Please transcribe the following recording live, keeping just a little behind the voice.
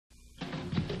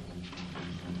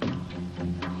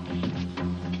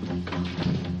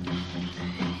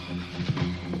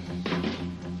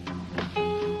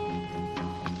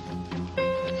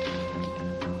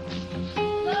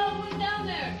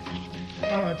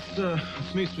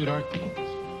It's me, sweetheart.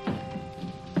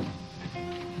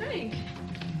 Frank.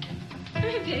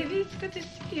 Hey, baby. It's good to see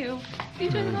you. You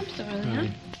driving home so early, huh?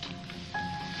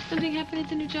 Something happened at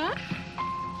the new job?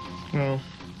 Well,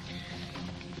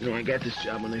 I got this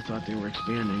job when they thought they were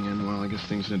expanding, and, well, I guess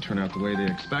things didn't turn out the way they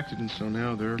expected, and so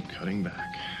now they're cutting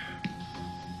back.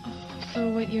 Oh, so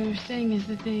what you're saying is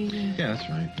that they... Yeah, that's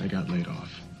right. They got laid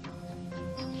off.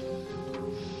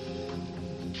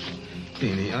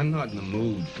 Beanie, I'm not in the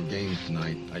mood for games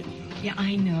tonight. Yeah,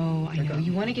 I know.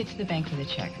 You want to get to the bank with a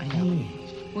check. I know.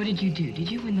 What did you do? Did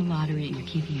you win the lottery and you're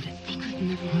keeping it a secret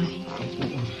from everybody?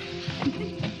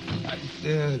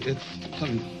 It's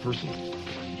something personal.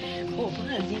 Oh,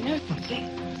 Buzz, you know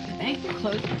something. The banks are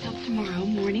closed until tomorrow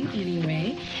morning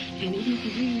anyway. And even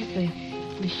if you use the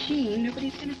machine,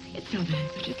 nobody's going to see it till then.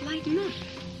 So just lighten up.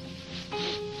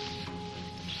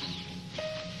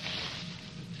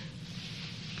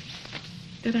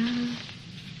 Ta-da.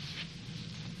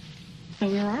 So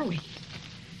where are we?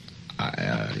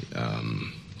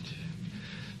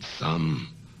 Some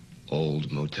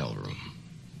old motel room.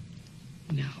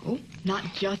 No, not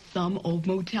just some old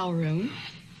motel room.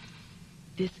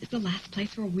 This is the last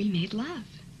place where we made love.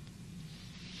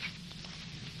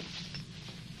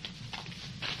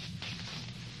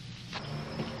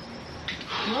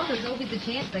 Well, there's always a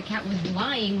chance that Kat was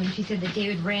lying when she said that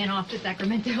David ran off to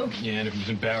Sacramento. Yeah, and if he was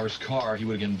in Bauer's car, he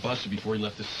would have gotten busted before he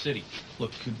left the city.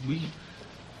 Look, could we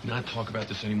not talk about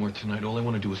this anymore tonight? All I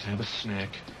want to do is have a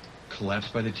snack, collapse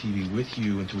by the TV with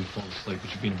you until we fall asleep,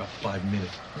 which should be in about 5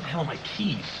 minutes. Where the hell are my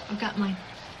keys? I've got mine.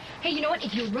 Hey, you know what?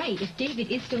 If you're right, if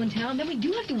David is still in town, then we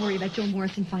do have to worry about Joe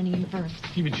Morrison finding him first.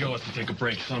 Even Joe has to take a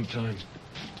break sometime.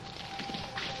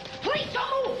 Please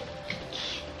don't move!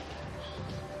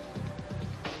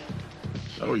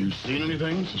 So, you seen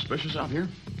anything suspicious out here?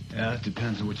 Yeah, it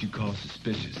depends on what you call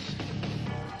suspicious.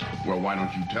 Well, why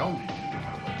don't you tell me?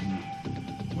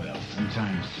 Well,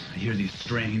 sometimes I hear these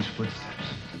strange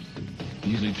footsteps. It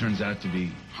usually turns out to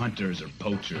be hunters or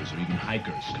poachers or even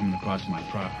hikers coming across my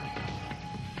property.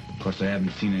 Of course, I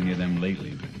haven't seen any of them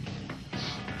lately, but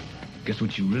I guess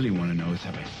what you really want to know is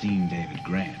have I seen David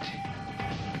Grant?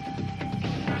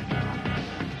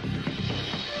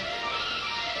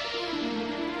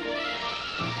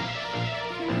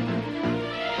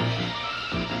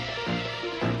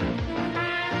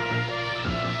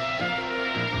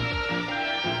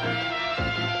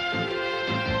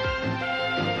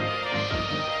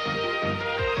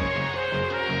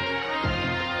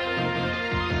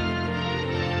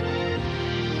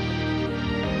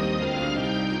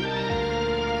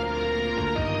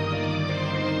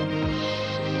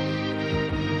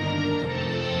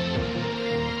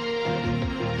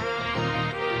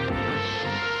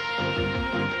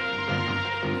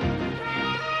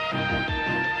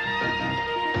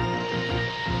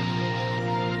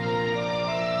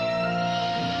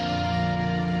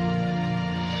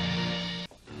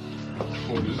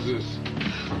 What is this?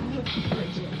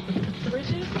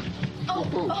 Bridget? Oh.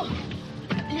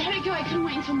 There you go. I couldn't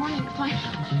wait until morning. Fine.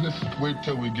 Let's wait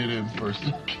till we get in first,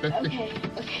 okay? Okay.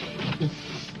 Okay,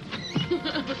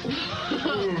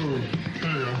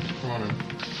 come on in.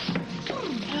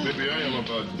 Maybe I am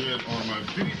about dead on my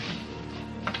feet.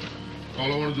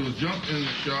 All I want to do is jump in the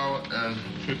shower and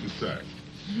hit the sack.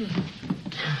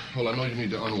 Well, I know you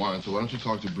need to unwind, so why don't you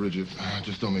talk to Bridget?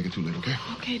 Just don't make it too late, okay?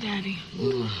 Okay, Daddy.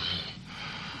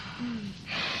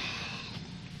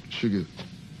 Sugar,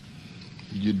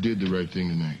 you did the right thing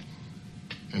tonight.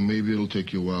 And maybe it'll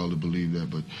take you a while to believe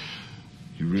that, but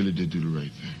you really did do the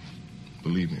right thing.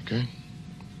 Believe me, okay?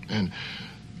 And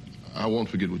I won't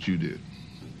forget what you did.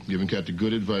 Giving Kat the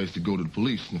good advice to go to the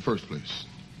police in the first place.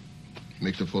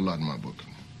 Makes up for a lot in my book.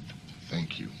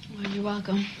 Thank you. Well, you're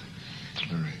welcome.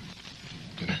 All right.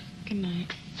 Good night. Good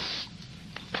night.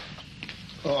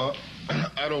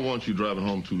 I don't want you driving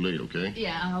home too late, okay?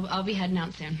 Yeah, I'll be heading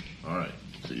out soon. All right.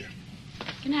 See ya.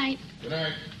 Good night. Good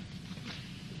night.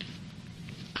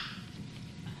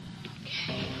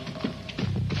 Okay.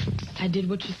 I did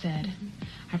what you said.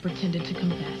 I pretended to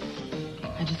confess.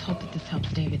 I just hope that this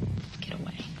helps David get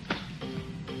away.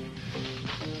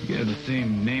 You have the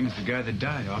same name as the guy that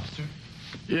died, officer.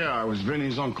 Yeah, I was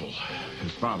Vinny's uncle,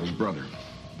 his father's brother.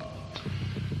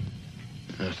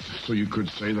 Yes, so you could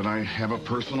say that I have a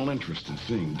personal interest in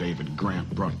seeing David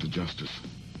Grant brought to justice.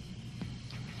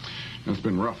 It's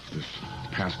been rough this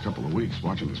past couple of weeks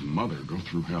watching his mother go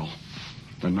through hell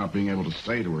and not being able to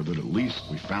say to her that at least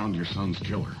we found your son's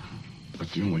killer.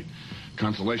 That's the only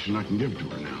consolation I can give to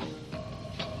her now.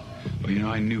 Well,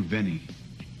 I knew Vinny.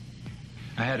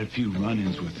 I had a few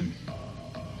run-ins with him.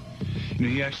 You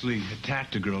know, he actually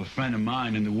attacked a girl, a friend of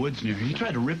mine, in the woods near here. He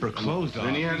tried to rip her clothes off.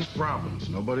 Then he had his problems.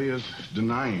 Nobody is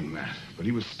denying that. But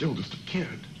he was still just a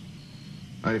kid.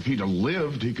 If he'd have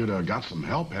lived, he could have got some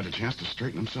help, had a chance to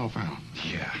straighten himself out.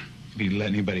 Yeah, if he'd let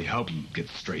anybody help him get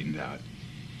straightened out.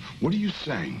 What are you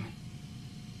saying?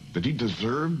 That he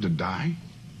deserved to die?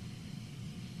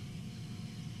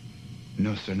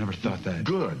 No, sir, never thought that.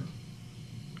 Good.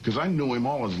 Because I knew him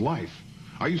all his life.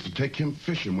 I used to take him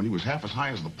fishing when he was half as high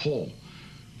as the pole.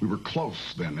 We were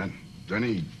close then, and then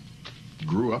he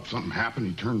grew up, something happened,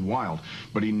 he turned wild.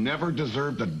 But he never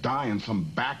deserved to die in some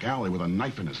back alley with a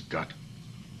knife in his gut.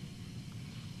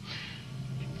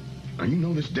 Now, you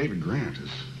know this David Grant has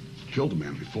killed a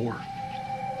man before.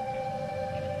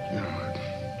 You know,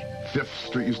 Fifth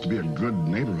Street used to be a good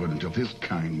neighborhood until his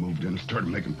kind moved in and started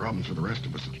making problems for the rest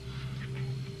of us.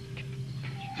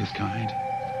 His kind?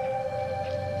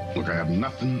 Look, I have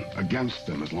nothing against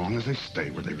them as long as they stay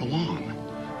where they belong.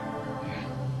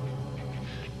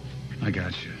 I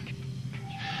got you.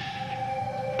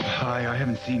 I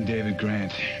haven't seen David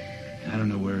Grant. I don't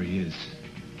know where he is.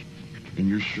 And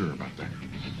you're sure about that?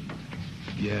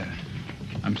 Yeah,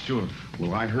 I'm sure.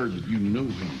 Well, I heard that you knew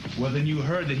him. Well, then you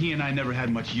heard that he and I never had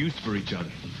much use for each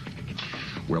other.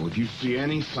 Well, if you see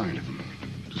any sign of him,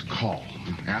 just call.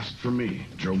 Ask for me,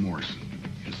 Joe Morrison.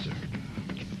 Yes, sir.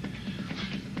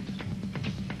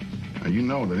 Now, you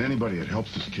know that anybody that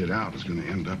helps this kid out is going to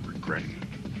end up regretting it.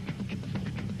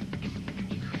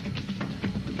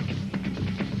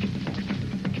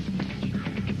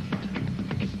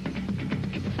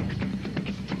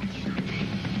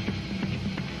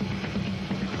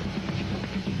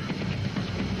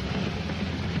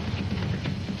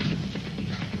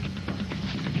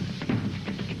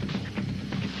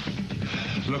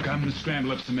 Look, I'm gonna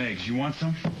scramble up some eggs. You want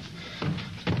some?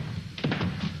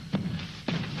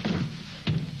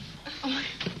 Oh,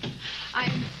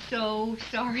 I'm so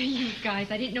sorry, you guys.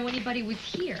 I didn't know anybody was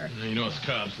here. You know, us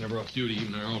cops never off duty,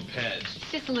 even our own pads.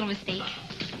 Just a little mistake.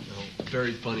 No,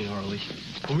 very funny, Harley.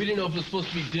 Well, we didn't know if it was supposed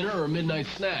to be dinner or a midnight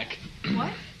snack.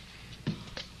 What?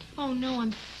 Oh, no,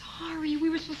 I'm sorry. We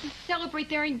were supposed to celebrate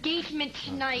their engagement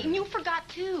tonight, and you forgot,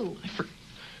 too.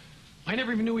 I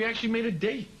never even knew we actually made a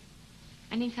date.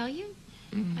 I didn't tell you?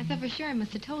 Mm-hmm. I thought for sure I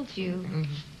must have told you. Mm-hmm.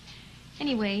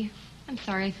 Anyway, I'm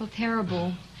sorry. I feel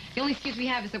terrible. The only excuse we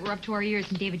have is that we're up to our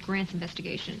ears in David Grant's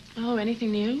investigation. Oh,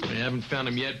 anything new? We haven't found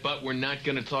him yet, but we're not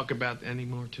going to talk about any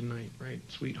more tonight, right,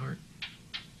 sweetheart?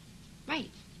 Right,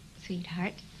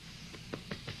 sweetheart.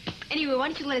 Anyway, why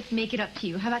don't you let us make it up to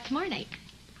you? How about tomorrow night?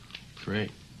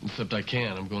 Great. Except I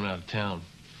can't. I'm going out of town.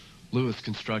 Lewis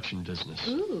Construction Business.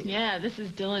 Ooh. Yeah, this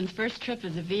is Dylan's first trip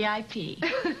as a VIP.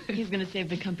 He's going to save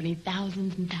the company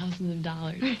thousands and thousands of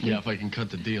dollars. Yeah, if I can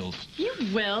cut the deals. You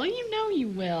will. You know you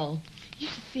will. You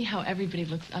should see how everybody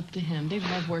looks up to him. They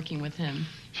love working with him.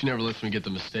 She never lets me get the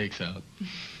mistakes out.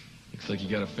 Looks like you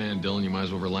got a fan, Dylan. You might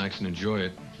as well relax and enjoy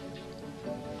it.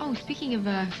 Oh, speaking of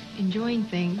enjoying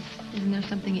things, isn't there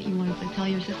something that you wanted to tell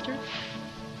your sister?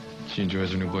 She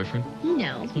enjoys her new boyfriend?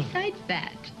 No, besides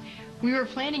that. We were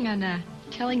planning on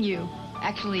telling you.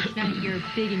 Actually, it's not your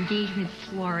big engagement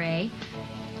soiree.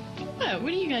 What are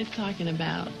you guys talking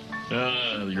about?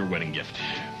 Your wedding gift.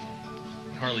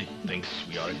 Harley thinks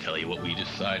we ought to tell you what we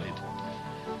decided.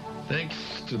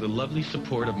 Thanks to the lovely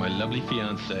support of my lovely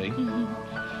fiancé,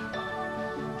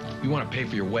 we want to pay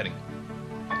for your wedding.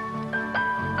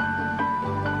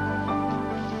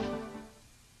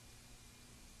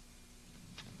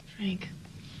 Frank,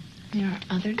 there are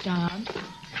other jobs,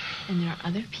 and there are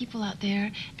other people out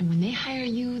there, and when they hire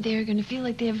you, they're going to feel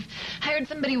like they've hired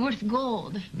somebody worth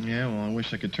gold. Yeah, well, I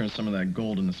wish I could turn some of that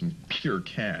gold into some pure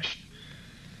cash.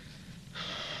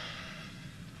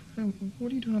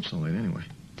 What are you doing up so late, anyway?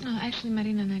 Oh, actually,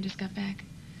 Marina and I just got back.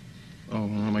 Oh,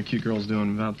 well, how my cute girl's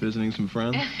doing without visiting some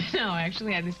friends? No,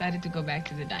 actually, I decided to go back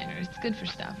to the diner. It's good for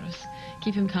Stavros.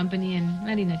 Keep him company, and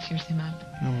Marina cheers him up.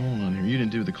 No, hold on here. You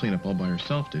didn't do the cleanup all by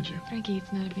yourself, did you? Frankie,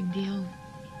 it's not a big deal.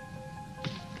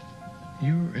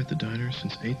 You were at the diner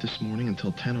since 8 this morning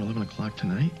until 10 or 11 o'clock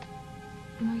tonight?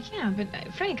 Well, yeah, but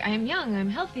Frank, I am young, I'm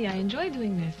healthy, I enjoy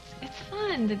doing this. It's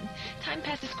fun. The time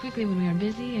passes quickly when we are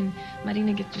busy, and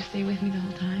Marina gets to stay with me the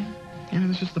whole time. Yeah,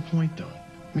 that's just the point, though.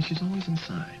 I mean, she's always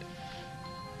inside.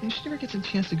 And she never gets a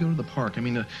chance to go to the park. I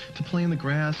mean, to play in the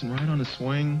grass and ride on the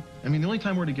swing. I mean, the only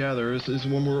time we're together is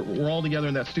when we're all together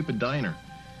in that stupid diner.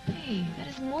 Hey, that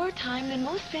is more time than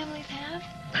most families have.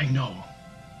 I know,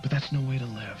 but that's no way to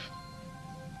live.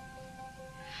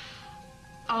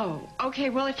 Oh, okay.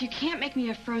 Well, if you can't make me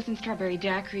a frozen strawberry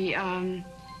daiquiri,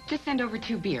 just send over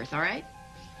 2 beers, all right?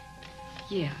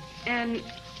 Yeah. And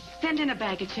send in a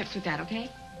bag of chips with that, okay?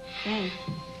 Thanks.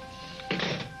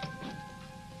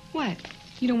 What?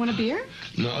 You don't want a beer?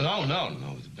 No.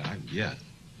 Yeah,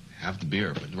 have the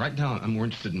beer. But right now, I'm more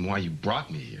interested in why you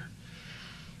brought me here.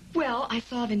 Well, I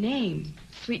saw the name,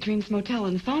 Sweet Dreams Motel,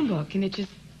 in the phone book, and it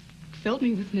just filled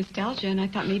me with nostalgia, and I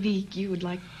thought maybe you would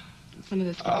like some of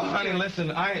this. Oh, honey,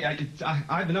 listen,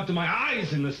 I've been up to my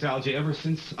eyes in nostalgia ever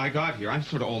since I got here. I'm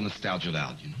sort of all nostalgia'd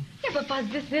out, you know? Yeah, but Buzz,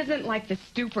 this isn't like the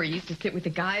stoop where you used to sit with the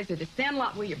guys or the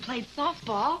sandlot where you played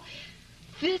softball.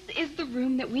 This is the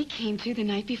room that we came to the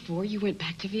night before you went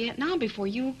back to Vietnam, before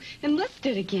you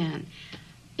enlisted again.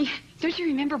 Yeah, don't you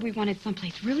remember we wanted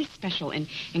someplace really special and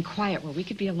quiet where we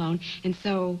could be alone? And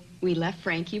so we left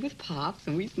Frankie with Pops,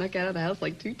 and we snuck out of the house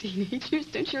like two teenagers.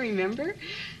 Don't you remember?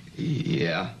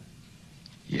 Yeah.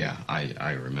 Yeah,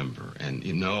 I remember. And,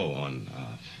 you know, on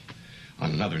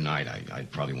another night,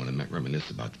 I'd probably want to reminisce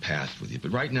about the past with you.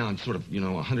 But right now, I'm sort of,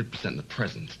 100% in the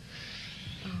present.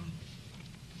 Oh.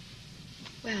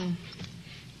 Well,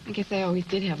 I guess I always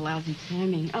did have lousy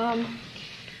timing.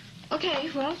 Okay,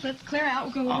 well, let's clear out.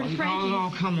 We'll go over to Frankie's.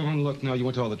 No, come on. Look, no, you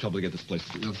went to all the trouble to get this place.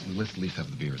 Let's at least have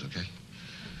the beers, okay?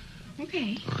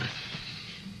 Okay. All right.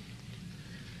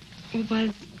 Well,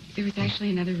 Buzz, there was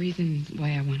actually another reason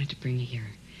why I wanted to bring you here.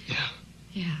 Yeah?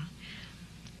 Yeah.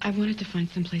 I wanted to find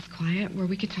someplace quiet where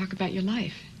we could talk about your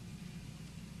life.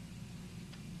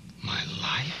 My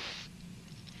life?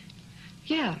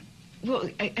 Yeah. Well,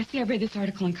 I see I read this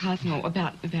article in Cosmo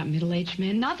about middle-aged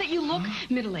men. Not that you look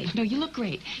middle-aged. No, you look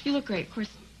great. You look great. Of course,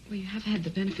 well, you have had the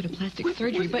benefit of plastic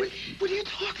surgery, but... What are you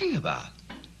talking about?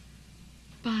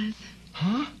 Buzz.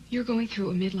 Huh? You're going through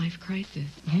a midlife crisis.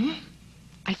 Huh?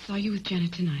 I saw you with Jenna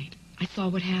tonight. I saw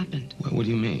what happened. What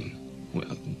do you mean?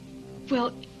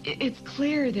 Well, it's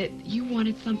clear that you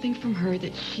wanted something from her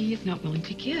that she is not willing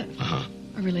to give. Uh-huh.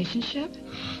 A relationship.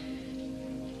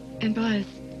 And Buzz,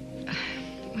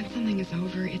 when something is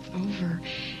over, it's over.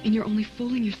 And you're only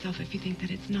fooling yourself if you think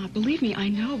that it's not. Believe me, I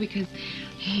know because,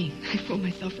 hey, I fooled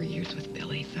myself for years with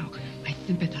Billy, so I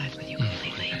sympathize with you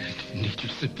completely. I don't need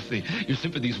your sympathy. Your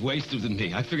sympathy's wasted with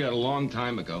me. I figured out a long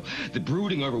time ago that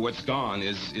brooding over what's gone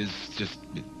is just,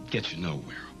 it gets you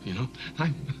nowhere, you know?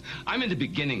 I'm into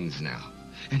beginnings now.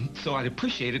 And so I'd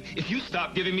appreciate it if you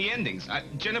stopped giving me endings.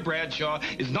 Jenna Bradshaw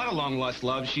is not a long-lost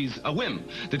love. She's a whim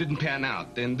that didn't pan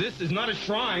out. And this is not a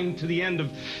shrine to the end of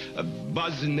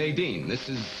Buzz and Nadine. This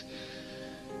is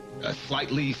a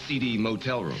slightly seedy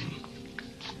motel room.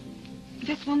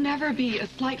 This will never be a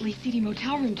slightly seedy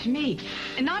motel room to me.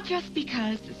 And not just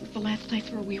because this is the last place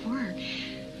where we were.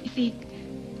 You see,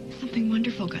 something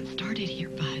wonderful got started here,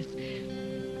 Buzz.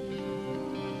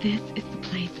 This is the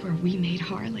place where we made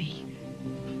Harley.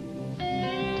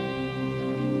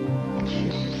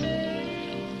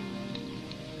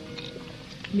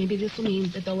 Maybe this will mean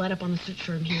that they'll let up on the search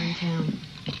for him here in town.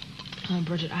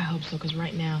 Bridget, I hope so, because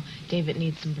right now, David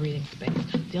needs some breathing space.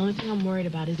 The only thing I'm worried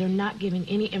about is they're not giving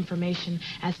any information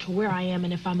as to where I am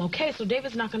and if I'm okay, so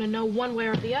David's not going to know one way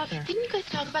or the other. Didn't you guys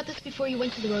talk about this before you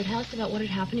went to the roadhouse, about what had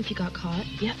happened if you got caught?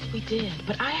 Yes, we did.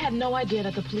 But I had no idea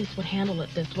that the police would handle it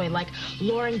this way, like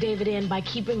luring David in by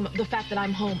keeping the fact that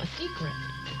I'm home a secret.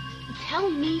 Tell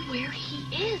me where he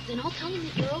is, and I'll tell him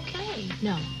that you're okay.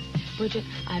 No. Bridget,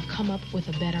 I've come up with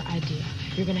a better idea.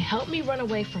 You're going to help me run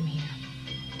away from here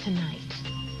tonight.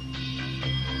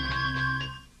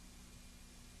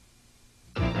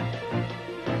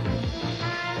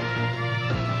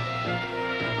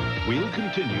 We'll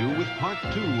continue with part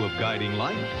 2 of Guiding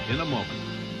Light in a moment.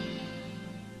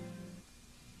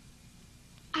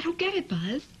 I don't get it,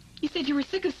 Buzz. You said you were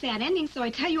sick of sad endings, so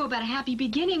I tell you about a happy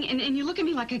beginning, and you look at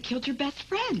me like I killed your best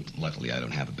friend. Luckily, I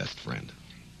don't have a best friend.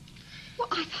 Well,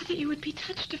 I thought that you would be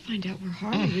touched to find out where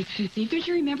Harley was conceived. Don't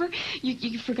you remember?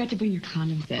 You forgot to bring your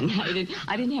condoms in. I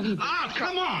didn't have any... Ah,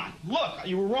 come on! Look,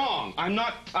 you were wrong. I'm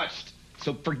not touched.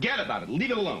 So forget about it.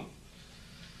 Leave it alone.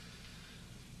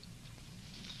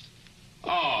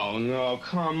 Oh, no,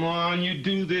 come on. You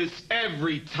do this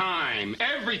every time.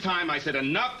 Every time I said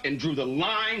enough and drew the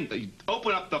line, they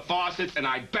open up the faucets and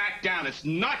I back down. It's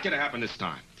not going to happen this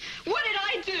time. What did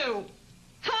I do?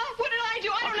 Huh? What did I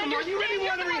do? I don't understand. You really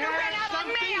want to rehash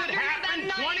something that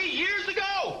happened 20 years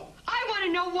ago? I want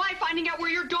to know why finding out where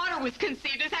your daughter was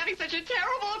conceived is having such a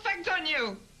terrible effect on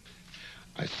you.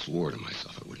 I swore to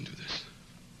myself I wouldn't do this.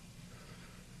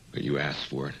 But you asked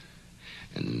for it,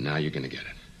 and now you're going to get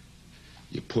it.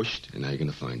 You pushed, and now you're going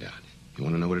to find out. You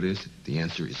want to know what it is? The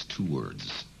answer is 2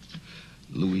 words.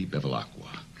 Louis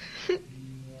Bevilacqua.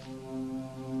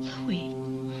 Louis?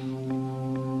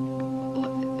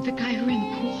 The guy who ran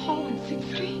the pool hall on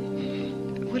 6th Street?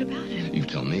 What about him? You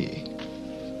tell me.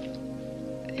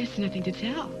 There's nothing to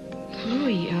tell.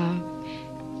 Louis,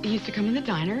 he used to come in the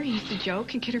diner. He used to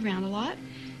joke and kid around a lot.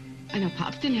 I know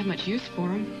Pops didn't have much use for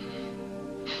him.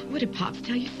 What, did Pops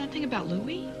tell you something about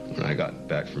Louis? When I got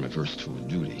back from my first tour of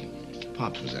duty,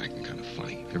 Pops was acting kind of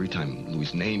funny. Every time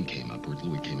Louis's name came up or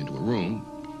Louis came into a room,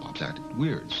 Pops acted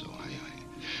weird, so I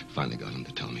finally got him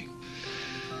to tell me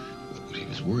what he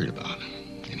was worried about.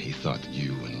 And he thought that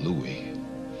you and Louis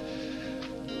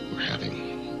were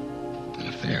having an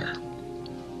affair.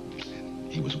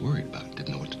 And he was worried about it,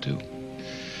 didn't know what to do.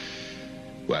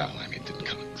 Well, I mean, it didn't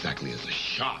come exactly as a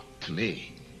shock to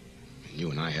me.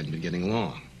 You and I hadn't been getting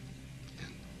along.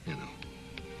 And, you know,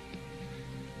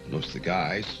 most of the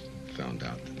guys found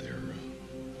out that their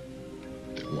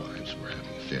wives were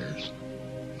having affairs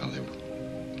while they were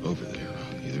over there.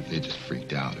 Either they just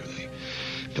freaked out or they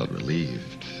felt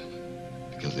relieved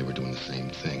because they were doing the same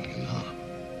thing in Nam.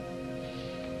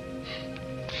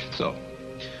 So,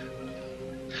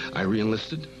 I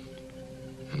re-enlisted,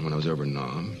 and when I was over in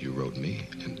Nam, you wrote me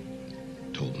and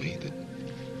told me that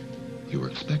you were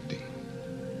expecting.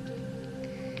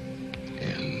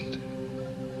 And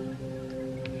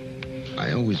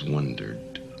I always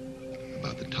wondered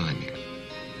about the timing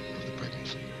of the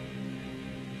pregnancy.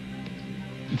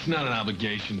 It's not an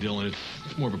obligation, Dylan.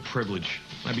 It's more of a privilege.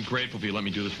 I'd be grateful if you let me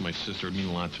do this for my sister. It'd mean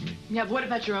a lot to me. Yeah, but what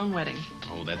about your own wedding?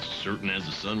 Oh, that's certain as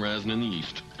the sun rising in the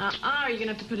east. Are you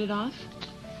gonna have to put it off?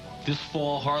 This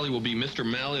fall, Harley will be Mr.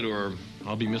 Mallet or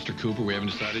I'll be Mr. Cooper. We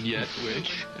haven't decided yet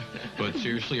which. But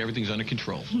seriously, everything's under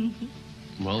control.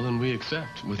 Well, then we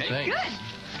accept with thanks. Good.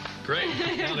 Great.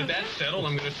 Now that that's settled,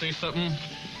 I'm going to say something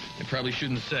I probably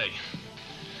shouldn't say.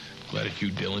 Glad it's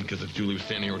you, Dylan, because if Julie was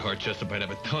standing here with hard chest up, I'd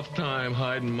have a tough time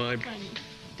hiding my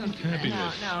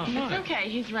happiness. No, it's okay.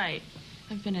 He's right.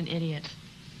 I've been an idiot.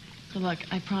 But look,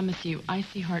 I promise you, I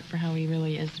see Hart for how he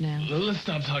really is now. Let's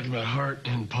stop talking about Hart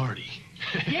and party.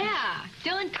 Yeah.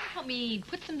 Dylan, come help me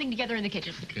put something together in the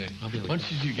kitchen. Okay, I'll be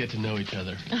Once you get to know each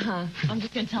other. I'm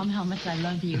just gonna tell him how much I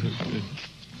love you.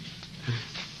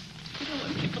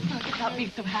 People talk about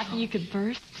being so happy you could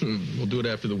burst. We'll do it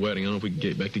after the wedding. I don't know if we can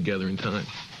get back together in time.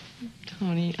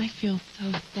 Tony, I feel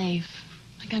so safe.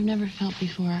 Like I've never felt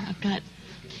before. I've got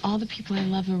all the people I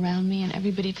love around me, and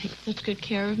everybody takes such good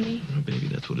care of me. Oh, baby,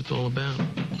 that's what it's all about.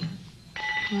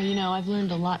 Well, you know, I've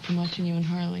learned a lot from watching you and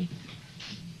Harley.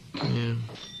 Yeah.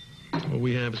 What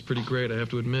we have is pretty great, I have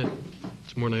to admit.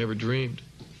 It's more than I ever dreamed.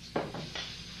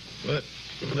 But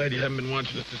I'm glad you haven't been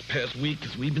watching us this past week,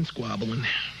 because we've been squabbling.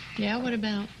 Yeah, what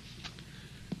about?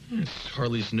 It's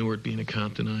Harley's newer at being a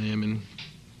cop than I am, and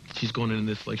she's going into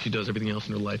this like she does everything else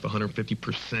in her life,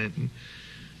 150%. And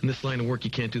in this line of work,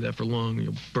 you can't do that for long, or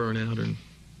you'll burn out, or it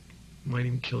might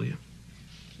even kill you.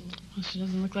 Well, she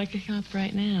doesn't look like a cop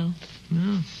right now.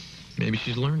 No. Maybe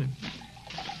she's learning.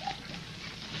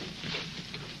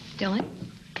 Dylan?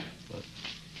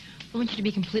 I want you to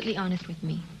be completely honest with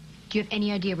me. Do you have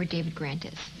any idea where David Grant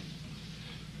is?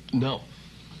 No.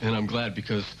 And I'm glad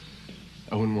because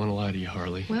I wouldn't want to lie to you,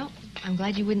 Harley. Well, I'm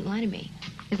glad you wouldn't lie to me.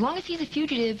 As long as he's a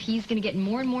fugitive, he's going to get in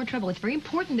more and more trouble. It's very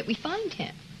important that we find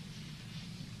him.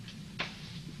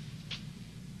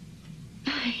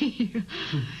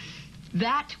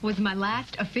 That was my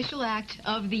last official act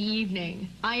of the evening.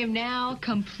 I am now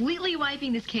completely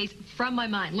wiping this case from my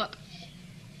mind. Look.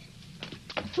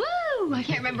 Woo! I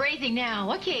can't remember anything now.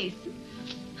 What case?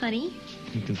 Honey?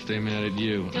 You can stay mad at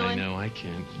you. Dylan? I know, I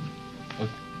can't.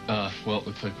 Well, it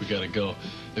looks like we gotta go.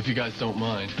 If you guys don't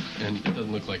mind, and it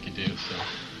doesn't look like you do, so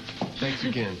thanks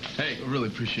again. Hey, I really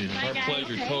appreciate it. Our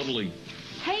pleasure, Okay. totally.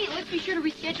 Hey, let's be sure to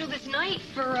reschedule this night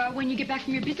for when you get back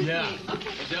from your business Yeah, meeting.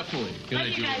 Okay. definitely. Good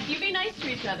night, You guys, you be nice to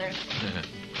each other.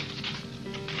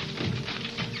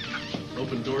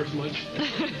 Open doors much?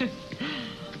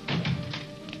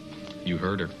 You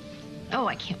heard her. Oh,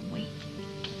 I can't wait.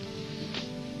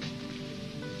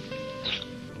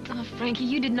 Oh, Frankie,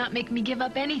 you did not make me give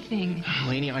up anything.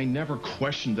 Lainey, I never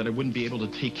questioned that I wouldn't be able to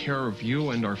take care of you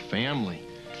and our family.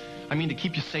 I mean, to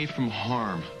keep you safe from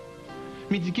harm.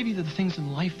 I mean, to give you the things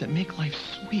in life that make life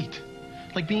sweet.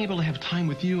 Like being able to have time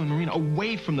with you and Marina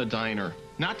away from the diner.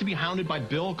 Not to be hounded by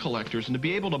bill collectors, and to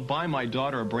be able to buy my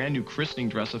daughter a brand new christening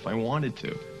dress if I wanted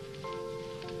to.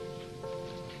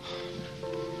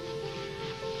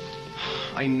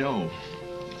 I know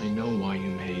why you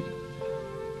made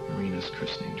Marina's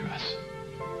christening dress.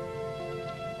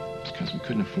 It's because we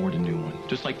couldn't afford a new one.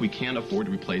 Just like we can't afford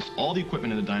to replace all the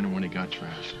equipment in the diner when it got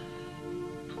trashed.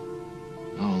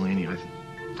 Oh, Lainey,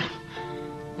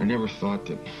 I never thought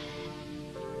that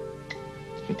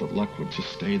the luck would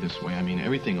just stay this way. I mean,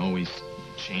 everything always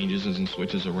changes and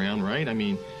switches around, right? I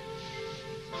mean,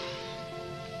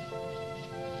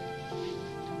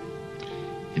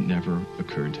 it never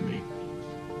occurred to me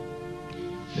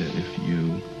that if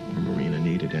you or Marina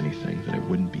needed anything, that I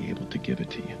wouldn't be able to give it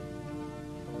to you.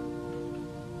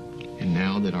 And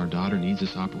now that our daughter needs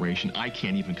this operation, I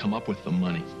can't even come up with the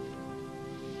money.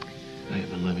 I have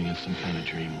been living in some kind of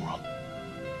dream world.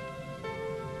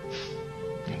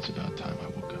 And it's about time I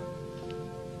woke up.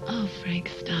 Oh, Frank,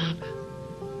 stop.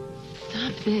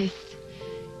 Stop this.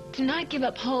 Do not give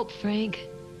up hope, Frank.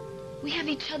 We have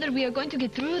each other. We are going to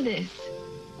get through this.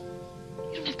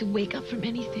 You don't have to wake up from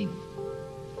anything.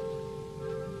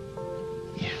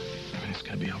 Yeah, everything's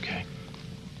gonna be okay.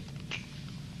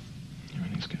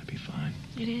 Everything's gonna be fine.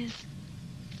 It is.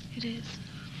 It is.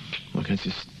 Look, it's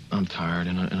just, I'm tired,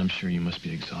 and I'm sure you must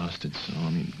be exhausted, so,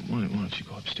 I mean, why don't you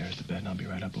go upstairs to bed, and I'll be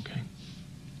right up, okay?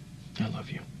 I love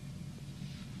you.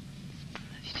 I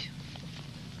love you, too.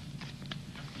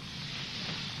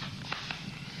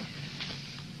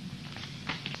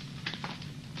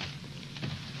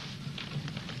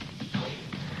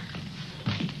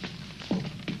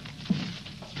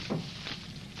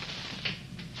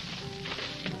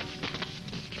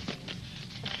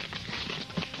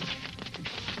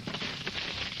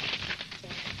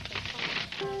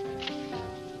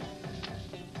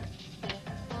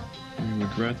 We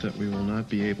regret that we will not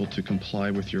be able to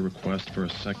comply with your request for a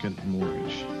second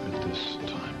mortgage at this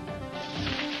time.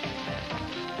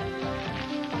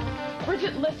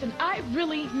 Bridget, listen, I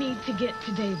really need to get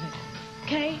to David,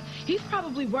 okay? He's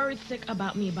probably worried sick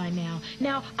about me by now.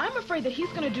 Now, I'm afraid that he's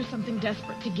going to do something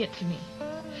desperate to get to me.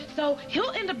 So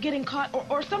he'll end up getting caught,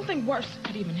 or something worse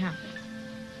could even happen.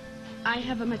 I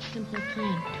have a much simpler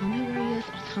plan. Tell me where he is,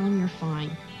 I'll tell him you're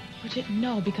fine. Bridget,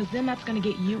 no, because then that's going to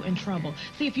get you in trouble.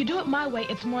 See, if you do it my way,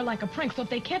 it's more like a prank. So if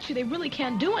they catch you, they really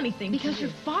can't do anything. Because your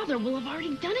father will have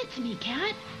already done it to me,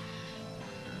 Kat.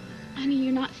 Honey,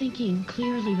 you're not thinking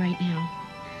clearly right now.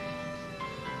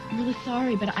 I'm really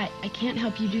sorry, but I can't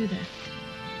help you do this.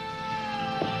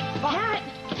 Kat!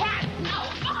 Kat! No!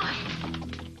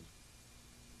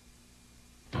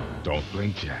 Don't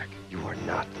blink, Jack. You are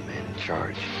not the man in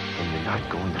charge, and you're not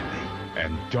going to be.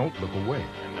 And don't look away.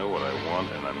 I know what I want,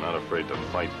 and I'm not afraid to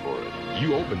fight for it.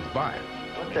 You opened fire.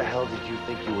 What the hell did you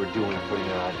think you were doing putting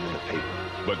it out in the paper?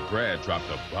 But Brad dropped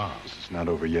a bomb. This is not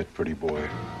over yet, pretty boy.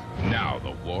 Now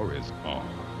the war is on.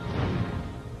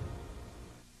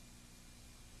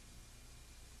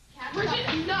 Bridget,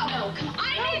 no! Come on.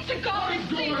 I need to go and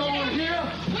see Dad.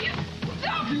 Will you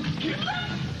stop?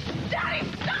 Daddy,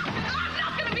 stop! I'm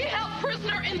not going to be held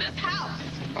prisoner in this house.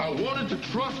 I wanted to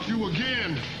trust you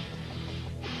again.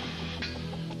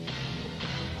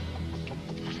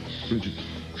 Bridget,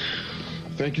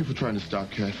 thank you for trying to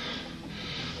stop Kat,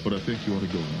 but I think you ought to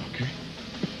go now, okay?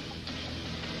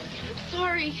 I'm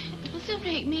sorry. Please don't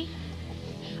hate me.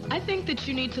 I think that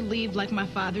you need to leave like my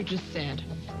father just said.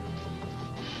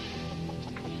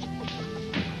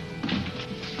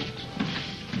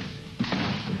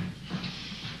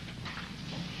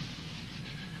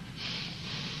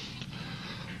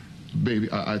 Baby,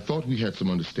 I thought we had some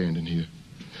understanding here.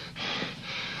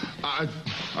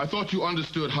 I thought you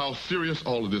understood how serious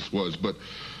all of this was, but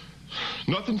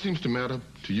nothing seems to matter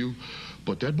to you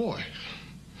but that boy.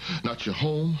 Not your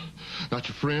home, not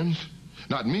your friends,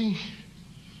 not me.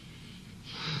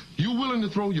 You willing to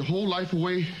throw your whole life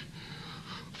away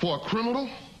for a criminal?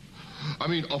 I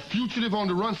mean, a fugitive on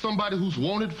the run, somebody who's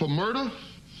wanted for murder?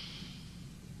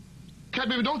 Kat,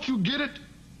 baby, don't you get it?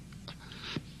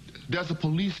 There's a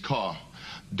police car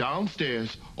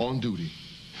downstairs on duty.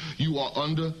 You are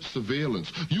under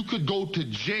surveillance. You could go to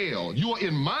jail. You are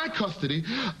in my custody.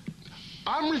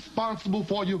 I'm responsible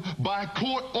for you by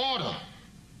court order.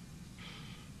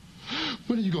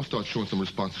 When are you going to start showing some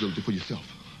responsibility for yourself?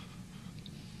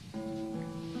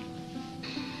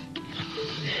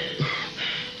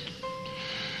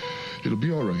 It'll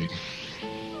be all right.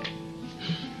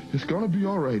 It's going to be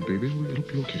all right, baby. It'll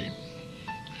be okay.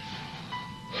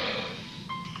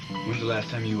 When's the last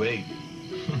time you ate?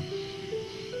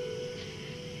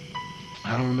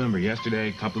 I don't remember. Yesterday,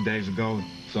 a couple of days ago,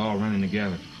 it's all running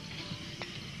together.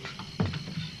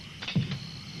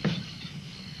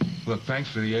 Look, thanks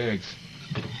for the eggs.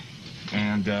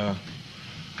 And,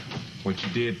 what you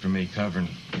did for me covering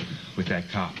with that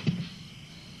cop.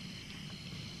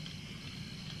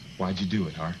 Why'd you do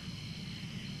it, Hart?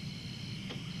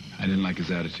 I didn't like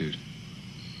his attitude.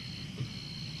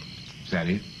 Is that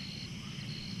it?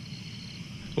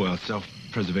 Well,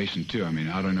 self-preservation, too. I mean,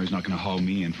 how do I know he's not going to haul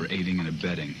me in for aiding and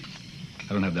abetting?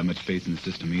 I don't have that much faith in the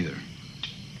system either.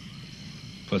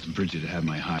 Plus, Bridget had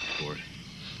my high for it.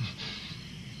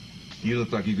 You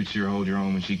look like you could sure hold your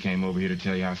own when she came over here to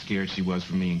tell you how scared she was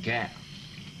for me and Kat.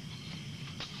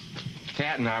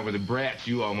 Kat and I were the brats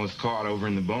you almost caught over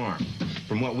in the barn.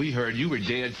 From what we heard, you were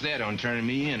dead set on turning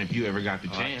me in if you ever got the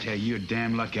chance. I tell you, you're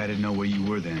damn lucky I didn't know where you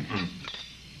were then.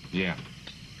 Yeah.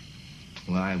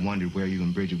 Well, I wondered where you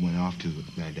and Bridget went off to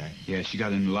that day. Yeah, she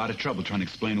got in a lot of trouble trying to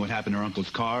explain what happened to her uncle's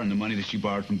car and the money that she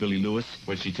borrowed from Billy Lewis.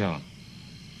 What'd she tell him?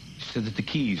 She said that the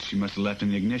keys she must have left in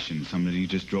the ignition. Somebody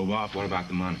just drove off. What about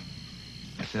the money?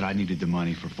 I said I needed the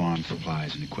money for farm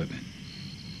supplies and equipment.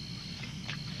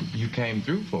 You came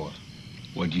through for her.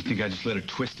 What, do you think I just let her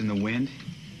twist in the wind?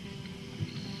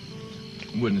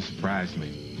 Wouldn't have surprised me.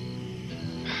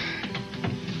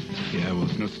 Yeah, well,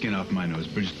 it's no skin off my nose.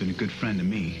 Bridget's been a good friend to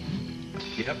me.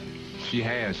 Yep, she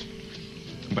has.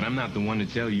 But I'm not the one to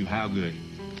tell you how good.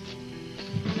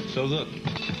 So look,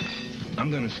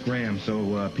 I'm gonna scram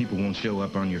so people won't show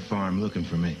up on your farm looking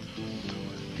for me.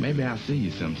 Maybe I'll see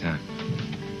you sometime.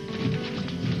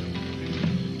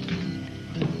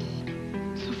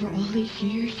 So for all these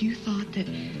years, you thought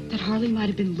that Harley might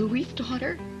have been Louie's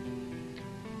daughter?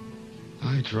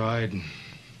 I tried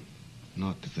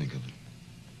not to think of it.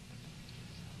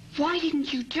 Why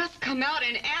didn't you just come out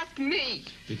and ask me?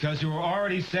 Because you were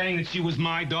already saying that she was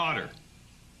my daughter.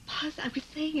 Buzz, I was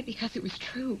saying it because it was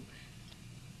true.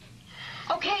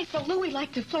 Okay, so Louie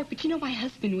liked to flirt, but you know my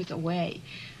husband was away.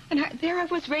 And there I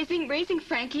was raising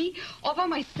Frankie all by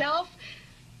myself.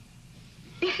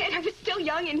 And I was still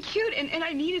young and cute, and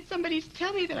I needed somebody to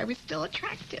tell me that I was still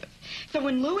attractive. So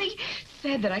when Louie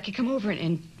said that I could come over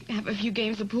and have a few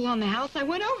games of pool on the house, I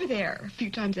went over there a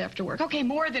few times after work. Okay,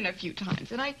 more than a few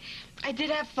times. And I did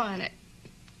have fun.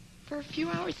 For a few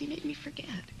hours, he made me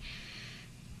forget.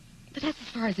 But that's as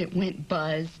far as it went,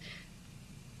 Buzz.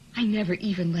 I never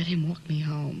even let him walk me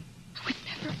home. I was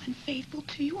never unfaithful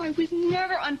to you. I was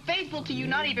never unfaithful to you,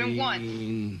 not even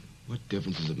once. What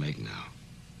difference does it make now?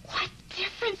 What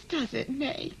difference does it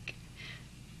make?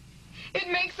 It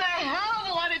makes a hell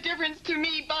of a lot of difference to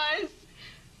me, Buzz.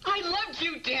 I loved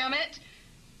you, damn it.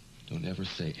 Don't ever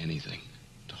say anything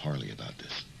to Harley about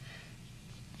this.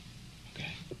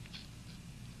 Okay?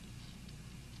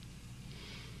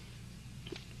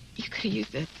 You could have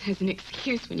used this as an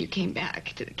excuse when you came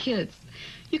back to the kids.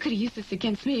 You could have used this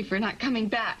against me for not coming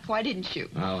back. Why didn't you?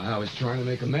 Well, I was trying to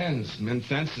make amends, mend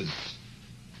fences.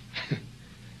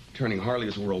 Turning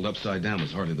Harley's world upside down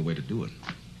was hardly the way to do it.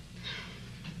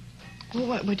 Well,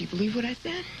 what do you believe what I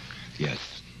said?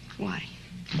 Yes. Why?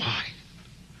 Why?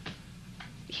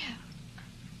 Yeah.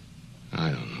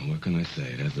 I don't know. What can I say?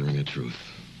 It has the ring of truth.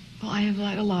 Well, I have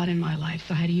lied a lot in my life,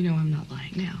 so how do you know I'm not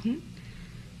lying now,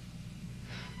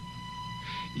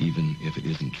 Even if it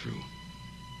isn't true,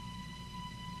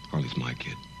 Harley's my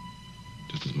kid,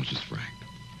 just as much as Frank.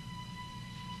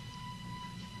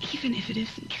 Even if it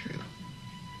isn't true.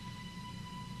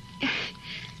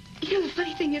 You know, the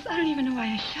funny thing is, I don't even know why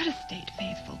I should have stayed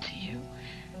faithful to you.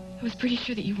 I was pretty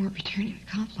sure that you weren't returning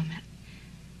the compliment.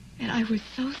 And I was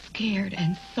so scared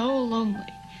and so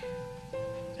lonely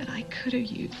that I could have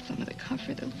used some of the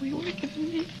comfort that Louie would have given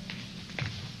me.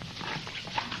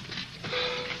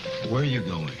 Where are you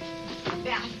going?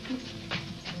 Yeah.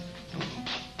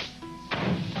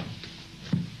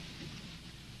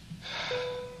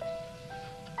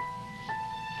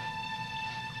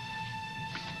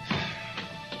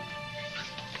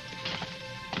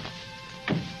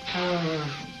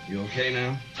 You okay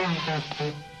now?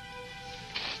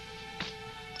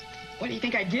 What do you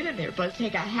think I did in there, Buzz?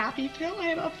 Take a happy pill? I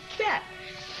am upset.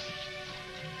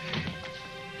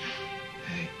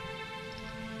 Hey.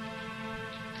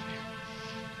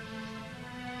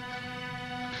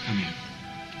 Come here.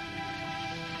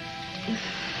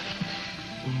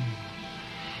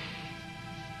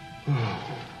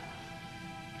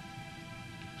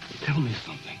 Tell me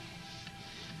something.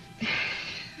 I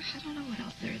don't know what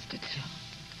else there is to tell.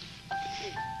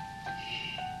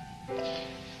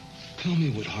 Tell me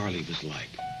what Harley was like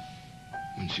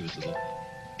when she was little.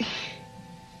 You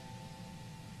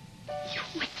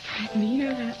whispered me, you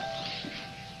know that.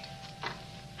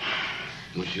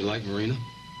 Was she like Marina?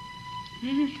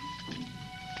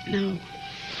 No.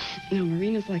 No,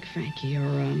 Marina's like Frankie,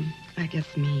 or, I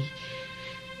guess me.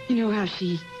 You know how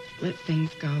she lets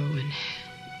things go and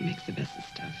makes the best of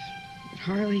stuff. But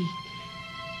Harley...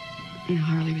 You know,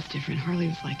 Harley was different. Harley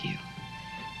was like you.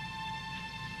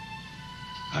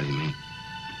 How do you mean?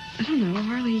 I don't know,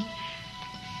 Harley...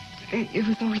 It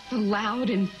was always so loud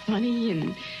and funny,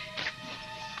 and...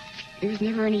 There was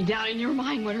never any doubt in your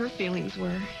mind what her feelings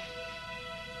were.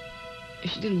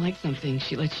 If she didn't like something,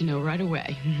 she let you know right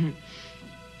away.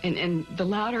 and the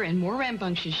louder and more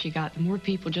rambunctious she got, the more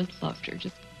people just loved her,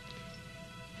 just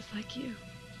like you.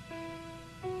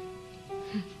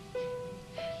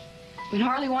 When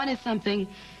Harley wanted something,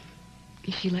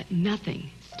 she let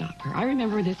nothing stop her. I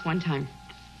remember this one time.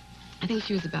 I think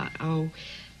she was about,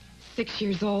 6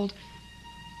 years old.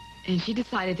 And she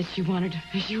decided that she wanted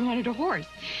a horse.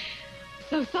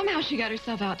 So somehow she got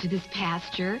herself out to this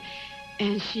pasture,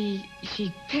 and she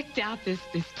picked out this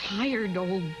tired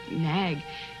old nag.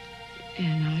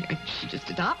 And she just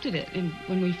adopted it. And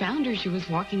when we found her, she was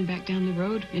walking back down the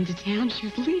road into town. She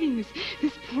was leading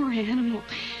this poor animal.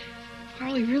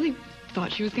 Harley really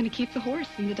thought she was going to keep the horse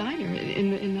in the diner,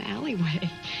 in the alleyway.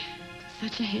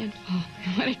 Such a handful.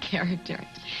 What a character.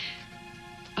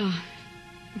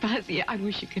 Buzzy, I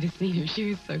wish you could have seen her.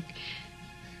 She was so...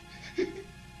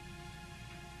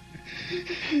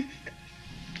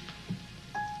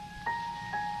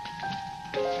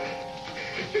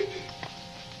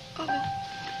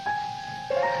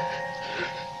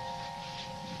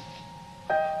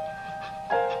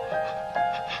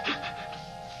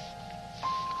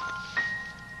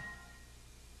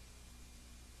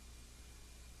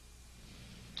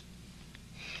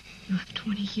 You have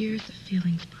 20 years of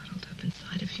feelings bottled up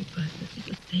inside of you, Buzz. This is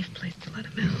a safe place to let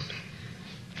them out.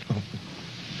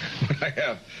 What I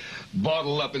have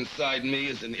bottled up inside me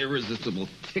is an irresistible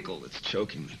tickle that's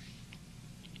choking me.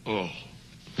 Oh.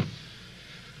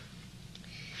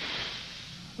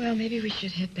 Well, maybe we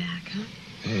should head back, huh?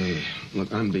 Hey,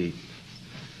 look, I'm beat.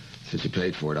 Since you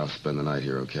paid for it, I'll spend the night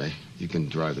here, okay? You can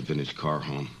drive the vintage car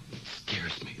home. It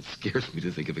scares me. It scares me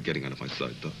to think of it getting out of my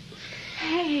sight, though.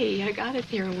 Hey, I got us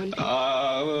here in one piece.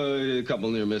 A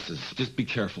couple near misses. Just be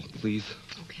careful, please.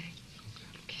 Okay.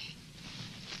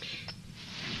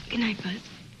 Good night, Buzz.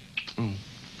 Oh. Night.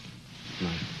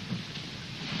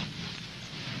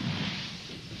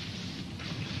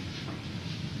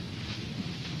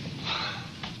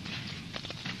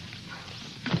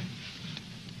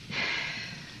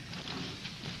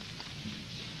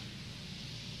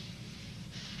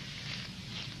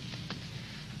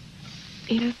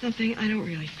 You know something? I don't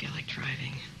really feel like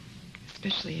driving,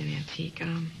 especially an antique.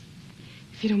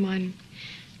 If you don't mind,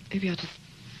 maybe I'll just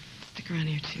stick around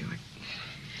here, too.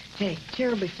 Hey, chair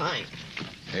will be fine.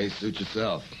 Hey, suit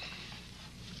yourself.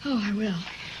 Oh, I will.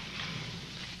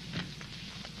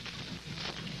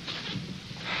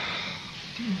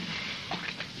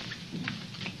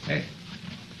 Hey.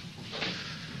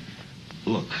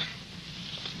 Look.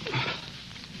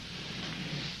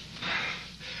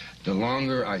 The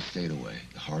longer I stayed away,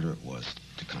 the harder it was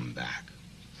to come back.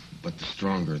 But the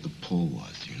stronger the pull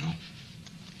was, you know?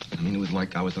 I mean, it was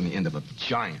like I was on the end of a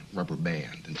giant rubber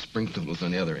band, and Springfield was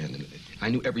on the other end. And I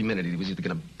knew every minute he was either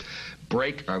going to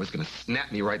break or I was going to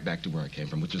snap me right back to where I came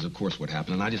from, which is, of course, what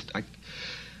happened. And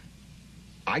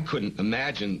I couldn't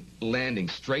imagine landing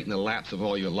straight in the laps of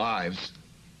all your lives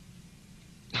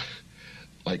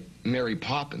like Mary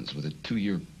Poppins with a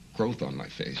 2-year growth on my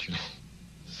face, you know?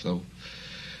 So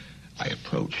I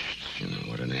approached, you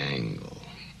know, at an angle.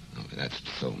 I mean, that's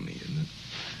so me, isn't it?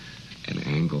 An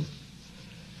angle.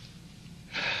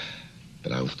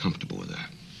 But I was comfortable with that.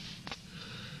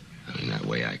 I mean, that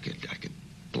way I could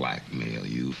blackmail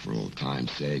you for old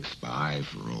time's sake, spy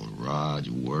for old Rod,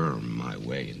 worm my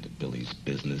way into Billy's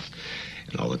business,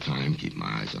 and all the time keep my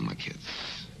eyes on my kids.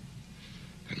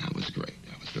 And that was great.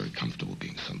 I was very comfortable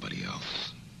being somebody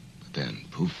else. But then,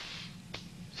 poof,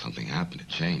 something happened. It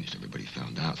changed. Everybody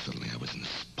found out. Suddenly I was in the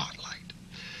spotlight.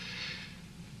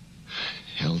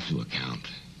 Held to account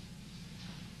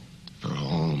for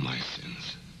all my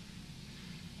sins.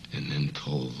 And then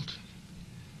told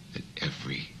that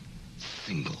every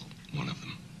single one of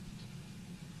them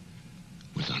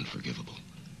was unforgivable.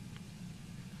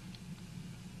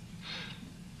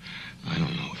 I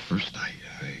don't know. At first, I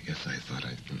guess I thought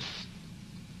there was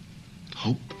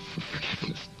hope for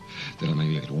forgiveness. That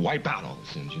maybe I could wipe out all the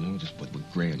sins, you know, just with a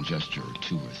grand gesture or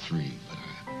 2 or 3. But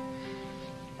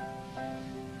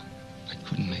I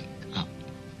couldn't make up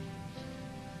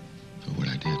for what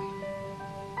I did.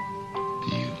 To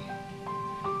you.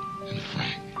 And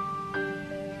Frank.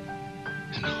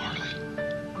 And Harley.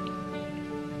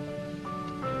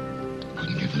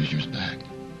 Couldn't give those years back.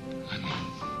 I know.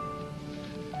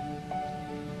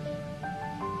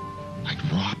 I'd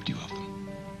robbed you of them.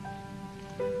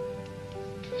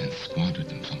 And squandered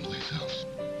them someplace else.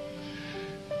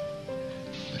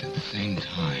 But at the same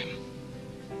time,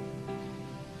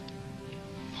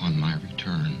 upon my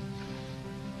return,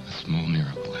 a small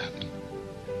miracle happened.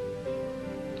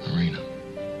 Marina.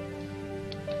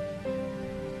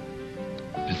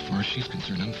 As far as she's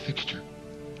concerned, I'm a fixture.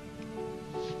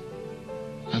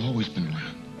 I've always been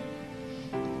around.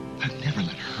 I've never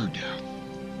let her down.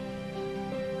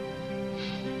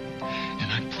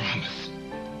 And I promise,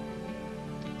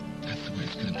 that's the way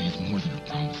it's going to be. It's more than a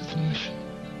promise, it's a mission.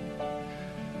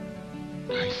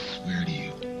 I swear to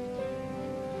you,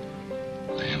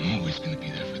 I am always going to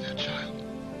be there for that child.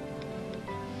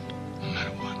 No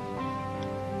matter what.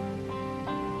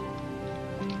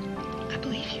 I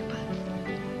believe you, Bud.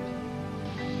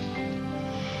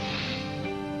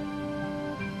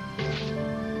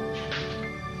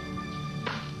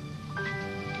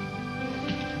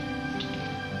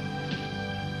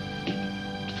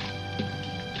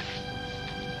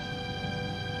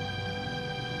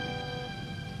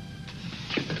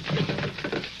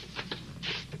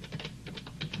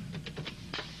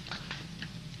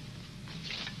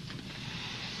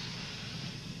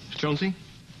 Jonesy?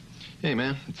 Hey,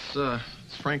 man, it's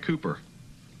Frank Cooper.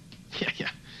 Yeah,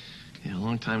 a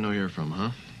long time no hear from, huh?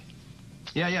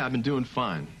 Yeah, I've been doing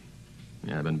fine.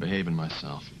 Yeah, I've been behaving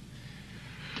myself.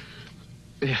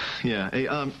 Yeah. Hey,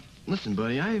 listen,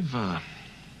 buddy, I've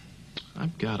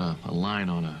got a line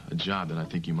on a job that I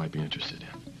think you might be interested in.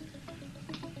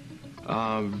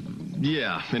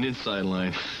 Yeah, an inside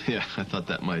line. Yeah, I thought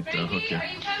that might hook you. Are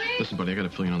you coming? Listen, buddy, I gotta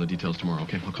fill you in on the details tomorrow,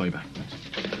 okay? I'll call you back.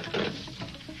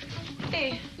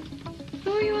 Hey,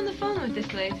 who are you on the phone with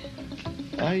this late?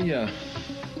 I'm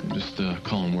just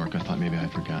calling work. I thought maybe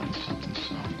I'd forgotten something,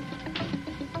 so...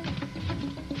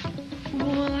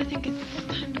 Well, I think it's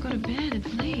time to go to bed.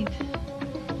 It's late.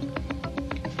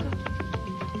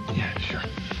 Yeah, sure.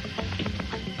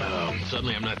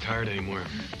 Suddenly I'm not tired anymore.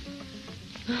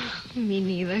 Me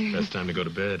neither. Best time to go to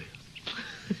bed.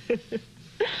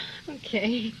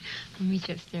 Okay. I'll meet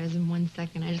you upstairs in 1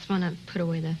 second. I just want to put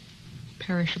away the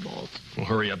perishables. Well,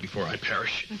 hurry up before I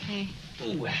perish. Okay.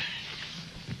 Ooh.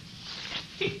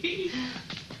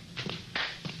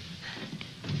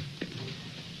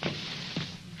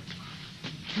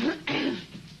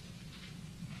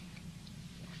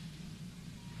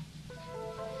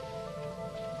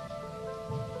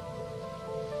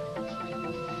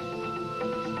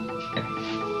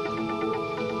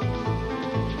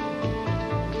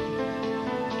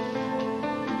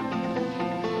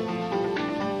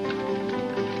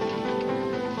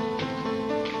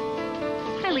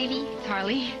 Hi, Levy. It's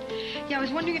Harley. Yeah, I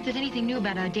was wondering if there's anything new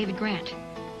about David Grant.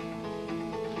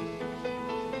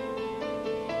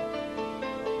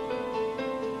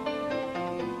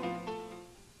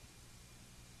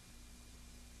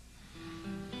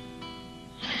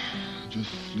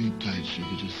 Just sleep tight,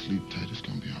 sugar. Just sleep tight. It's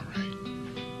gonna be all right.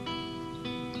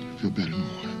 Feel better in the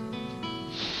morning.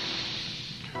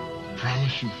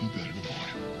 Promise you'll feel better in the morning.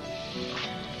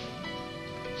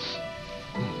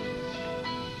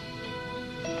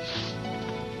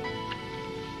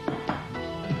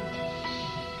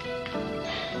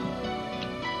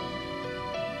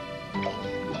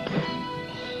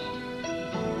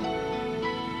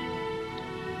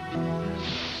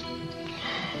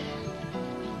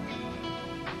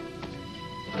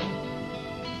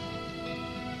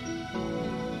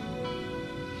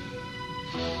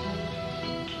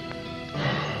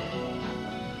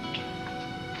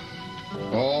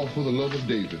 All for the love of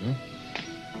David, huh?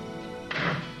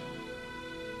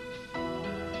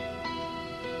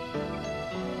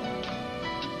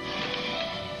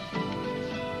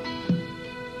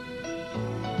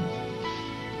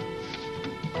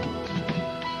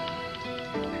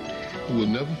 I will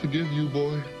never forgive you,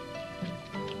 boy.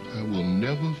 I will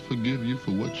never forgive you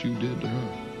for what you did to her.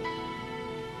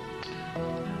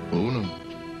 Oh, no.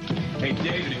 Hey,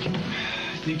 David, if you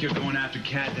think you're going after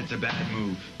Kat, that's a bad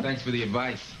move. Thanks for the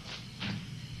advice.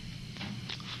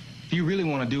 If you really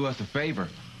want to do us a favor,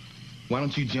 why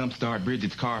don't you jumpstart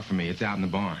Bridget's car for me? It's out in the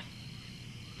barn.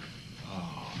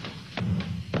 Oh,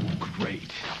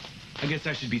 great. I guess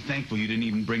I should be thankful you didn't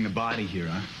even bring the body here,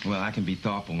 huh? Well, I can be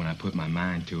thoughtful when I put my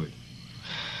mind to it.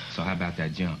 So how about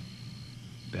that jump?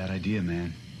 Bad idea,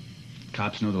 man.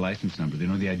 Cops know the license number. They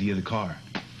know the ID of the car.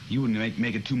 You wouldn't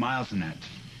make it 2 miles in that.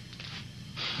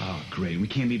 Oh, great. We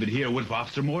can't leave it here. What if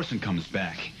Officer Morrison comes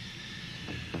back?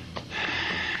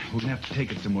 We're gonna have to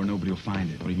take it somewhere nobody will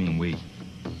find it. What do you mean, we?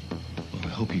 Well, I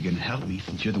hope you're gonna help me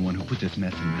since you're the one who put this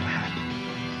mess in my lap.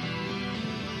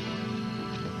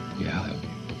 Yeah, I'll help you.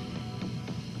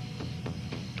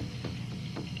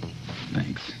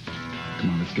 Thanks. Come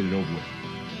on, let's get it over with.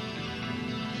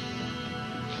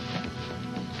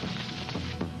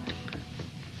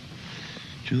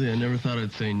 Julie, I never thought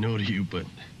I'd say no to you, but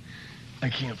I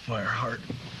can't fire hard.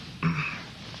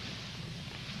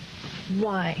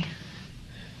 Why?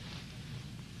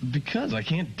 Because I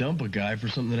can't dump a guy for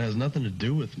something that has nothing to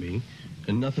do with me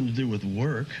and nothing to do with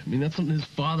work. I mean, that's something his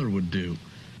father would do.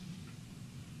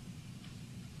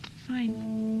 Fine.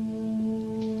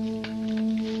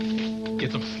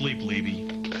 Get some sleep, Levy.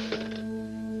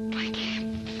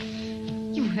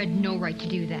 You had no right to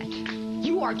do that.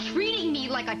 You are treating me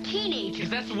like a teenager. Is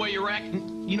that the way you're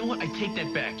acting? You know what? I take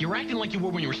that back. You're acting like you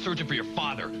were when you were searching for your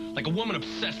father. Like a woman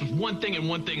obsessed with one thing and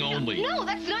one thing only. No,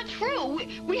 that's not true.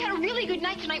 We had a really good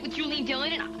night tonight with Julie and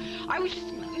Dylan, and I was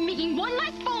just making one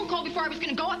last phone call before I was going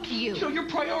to go up to you. So your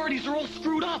priorities are all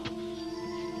screwed up.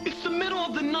 It's the middle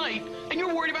of the night, and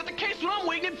you're worried about the case when I'm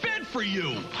waiting in bed for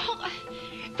you.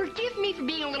 Forgive me for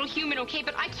being a little human, okay?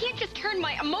 But I can't just turn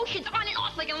my emotions on and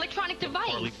off like an electronic device.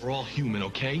 Carly, we're all human,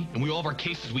 okay? And we all have our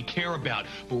cases we care about.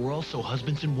 But we're also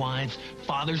husbands and wives,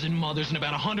 fathers and mothers, and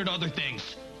about 100 other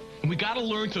things. And we gotta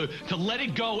learn to let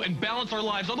it go and balance our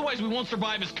lives. Otherwise, we won't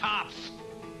survive as cops.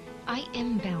 I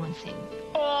am balancing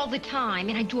all the time,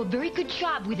 and I do a very good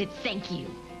job with it, thank you.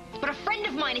 But a friend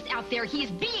of mine is out there. He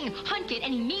is being hunted,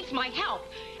 and he needs my help.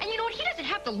 And you know what? He doesn't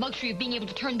have the luxury of being able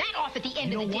to turn that off at the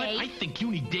end of the day. You know what? I think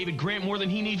you need David Grant more than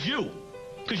he needs you.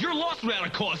 Because you're lost without a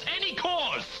cause. Any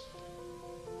cause!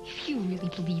 If you really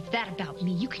believe that about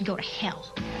me, you can go to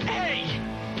hell. Hey!